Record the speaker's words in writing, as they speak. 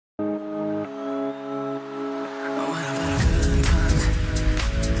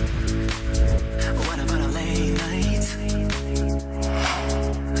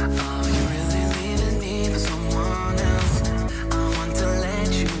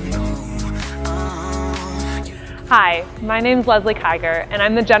Hi, my name's Leslie Kiger, and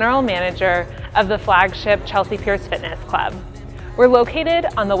I'm the General Manager of the Flagship Chelsea Piers Fitness Club. We're located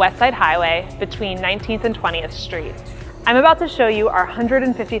on the West Side Highway between 19th and 20th Street. I'm about to show you our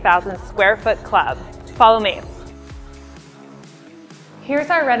 150,000 square foot club. Follow me. Here's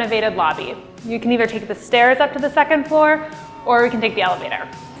our renovated lobby. You can either take the stairs up to the second floor, or we can take the elevator.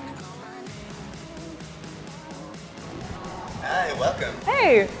 Hi, welcome.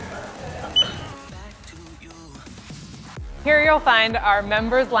 Hey. Here you'll find our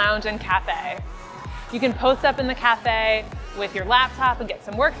members lounge and cafe. You can post up in the cafe with your laptop and get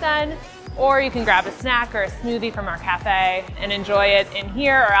some work done, or you can grab a snack or a smoothie from our cafe and enjoy it in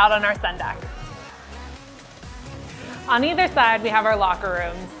here or out on our Sundeck. On either side, we have our locker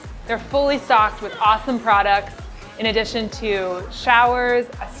rooms. They're fully stocked with awesome products, in addition to showers,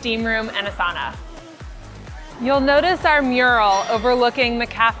 a steam room, and a sauna. You'll notice our mural overlooking the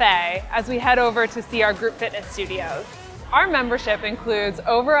cafe as we head over to see our group fitness studios. Our membership includes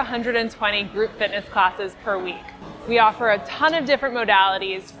over 120 group fitness classes per week. We offer a ton of different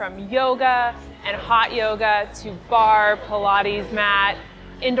modalities, from yoga and hot yoga to bar, Pilates mat,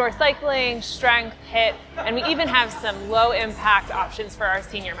 indoor cycling, strength, HIIT, and we even have some low impact options for our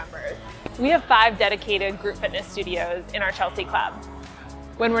senior members. We have 5 dedicated group fitness studios in our Chelsea club.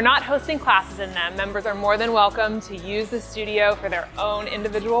 When we're not hosting classes in them, members are more than welcome to use the studio for their own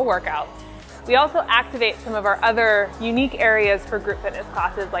individual workouts. We also activate some of our other unique areas for group fitness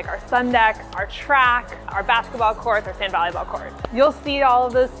classes, like our Sundecks, our track, our basketball courts, our sand volleyball courts. You'll see all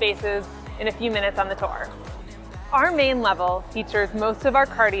of those spaces in a few minutes on the tour. Our main level features most of our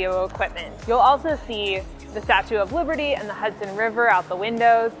cardio equipment. You'll also see the Statue of Liberty and the Hudson River out the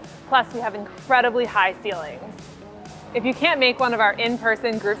windows, plus we have incredibly high ceilings. If you can't make one of our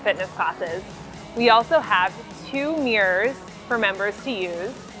in-person group fitness classes, we also have 2 mirrors for members to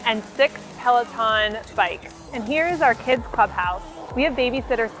use and 6 Peloton bikes. And here is our kids clubhouse. We have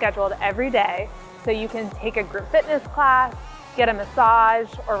babysitters scheduled every day, so you can take a group fitness class, get a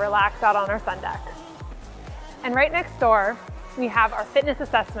massage, or relax out on our Sundeck. And right next door, we have our fitness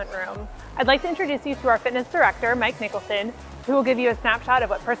assessment room. I'd like to introduce you to our fitness director, Mike Nicholson, who will give you a snapshot of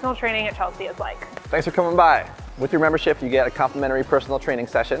what personal training at Chelsea is like. Thanks for coming by. With your membership, you get a complimentary personal training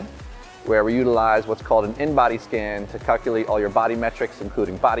session where we utilize what's called an in-body scan to calculate all your body metrics,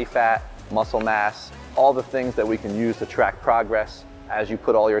 including body fat, muscle mass, all the things that we can use to track progress as you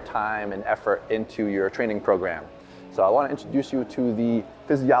put all your time and effort into your training program. So I want to introduce you to the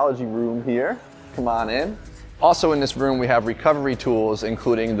physiology room here. Come on in. Also in this room, we have recovery tools,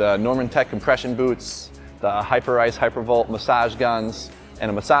 including the Norman Tech compression boots, the Hyperice Hypervolt massage guns, and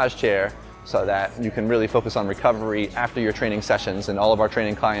a massage chair, so that you can really focus on recovery after your training sessions, and all of our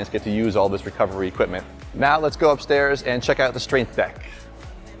training clients get to use all this recovery equipment. Now let's go upstairs and check out the strength deck.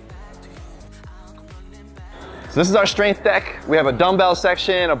 So this is our strength deck. We have a dumbbell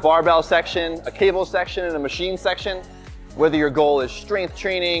section, a barbell section, a cable section, and a machine section. Whether your goal is strength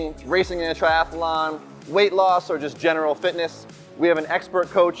training, racing in a triathlon, weight loss, or just general fitness, we have an expert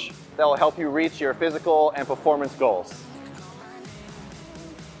coach that will help you reach your physical and performance goals.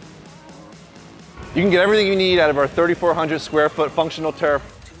 You can get everything you need out of our 3,400 square foot functional turf,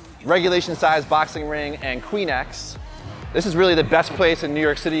 regulation size boxing ring, and Queen-X. This is really the best place in New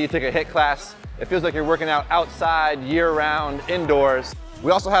York City to take a HIIT class. It feels like you're working out outside, year-round, indoors.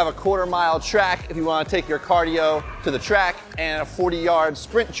 We also have a quarter-mile track if you want to take your cardio to the track, and a 40-yard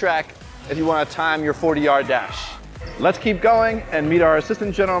sprint track if you want to time your 40-yard dash. Let's keep going and meet our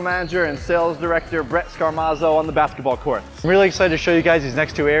Assistant General Manager and Sales Director, Brett Scarmazzo, on the basketball court. I'm really excited to show you guys these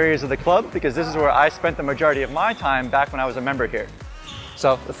next 2 areas of the club, because this is where I spent the majority of my time back when I was a member here.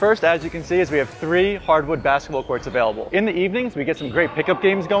 So the first, as you can see, is we have 3 hardwood basketball courts available. In the evenings, we get some great pickup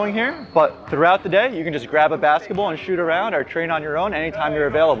games going here, but throughout the day, you can just grab a basketball and shoot around or train on your own anytime you're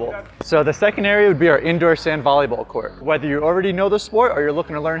available. So the second area would be our indoor sand volleyball court. Whether you already know the sport or you're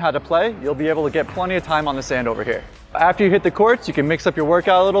looking to learn how to play, you'll be able to get plenty of time on the sand over here. After you hit the courts, you can mix up your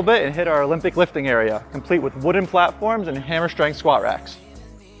workout a little bit and hit our Olympic lifting area, complete with wooden platforms and hammer strength squat racks.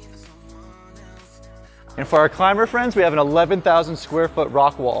 And for our climber friends, we have an 11,000 square foot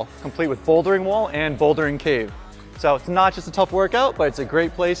rock wall, complete with bouldering wall and bouldering cave. So it's not just a tough workout, but it's a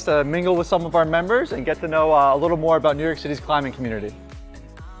great place to mingle with some of our members and get to know a little more about New York City's climbing community.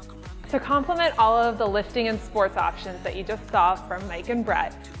 To complement all of the lifting and sports options that you just saw from Mike and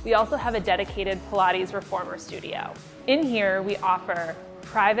Brett, we also have a dedicated Pilates Reformer studio. In here, we offer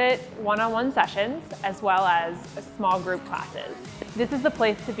private one-on-one sessions as well as small group classes. This is the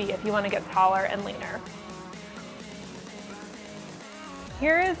place to be if you want to get taller and leaner.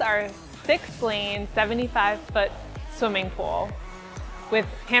 Here is our 6-lane, 75-foot swimming pool. with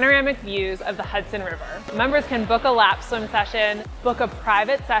panoramic views of the Hudson River. Members can book a lap swim session, book a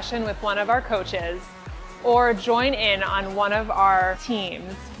private session with one of our coaches, or join in on one of our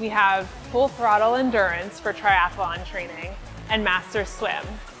teams. We have full throttle endurance for triathlon training and master swim.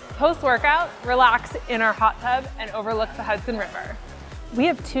 Post-workout, relax in our hot tub and overlook the Hudson River. We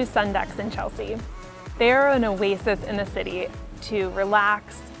have 2 Sundecks in Chelsea. They are an oasis in the city to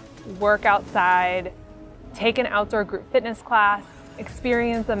relax, work outside, take an outdoor group fitness class,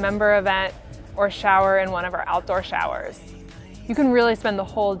 experience a member event, or shower in one of our outdoor showers. You can really spend the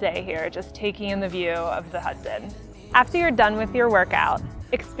whole day here just taking in the view of the Hudson. After you're done with your workout,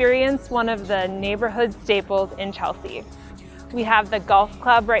 experience one of the neighborhood staples in Chelsea. We have the golf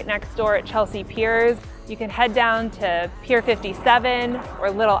club right next door at Chelsea Piers. You can head down to Pier 57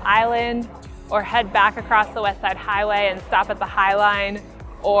 or Little Island, or head back across the West Side Highway and stop at the High Line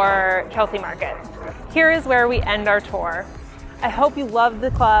or Chelsea Market. Here is where we end our tour. I hope you love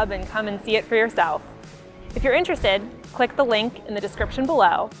the club and come and see it for yourself. If you're interested, click the link in the description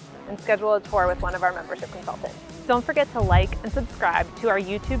below and schedule a tour with one of our membership consultants. Don't forget to like and subscribe to our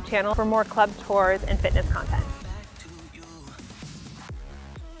YouTube channel for more club tours and fitness content.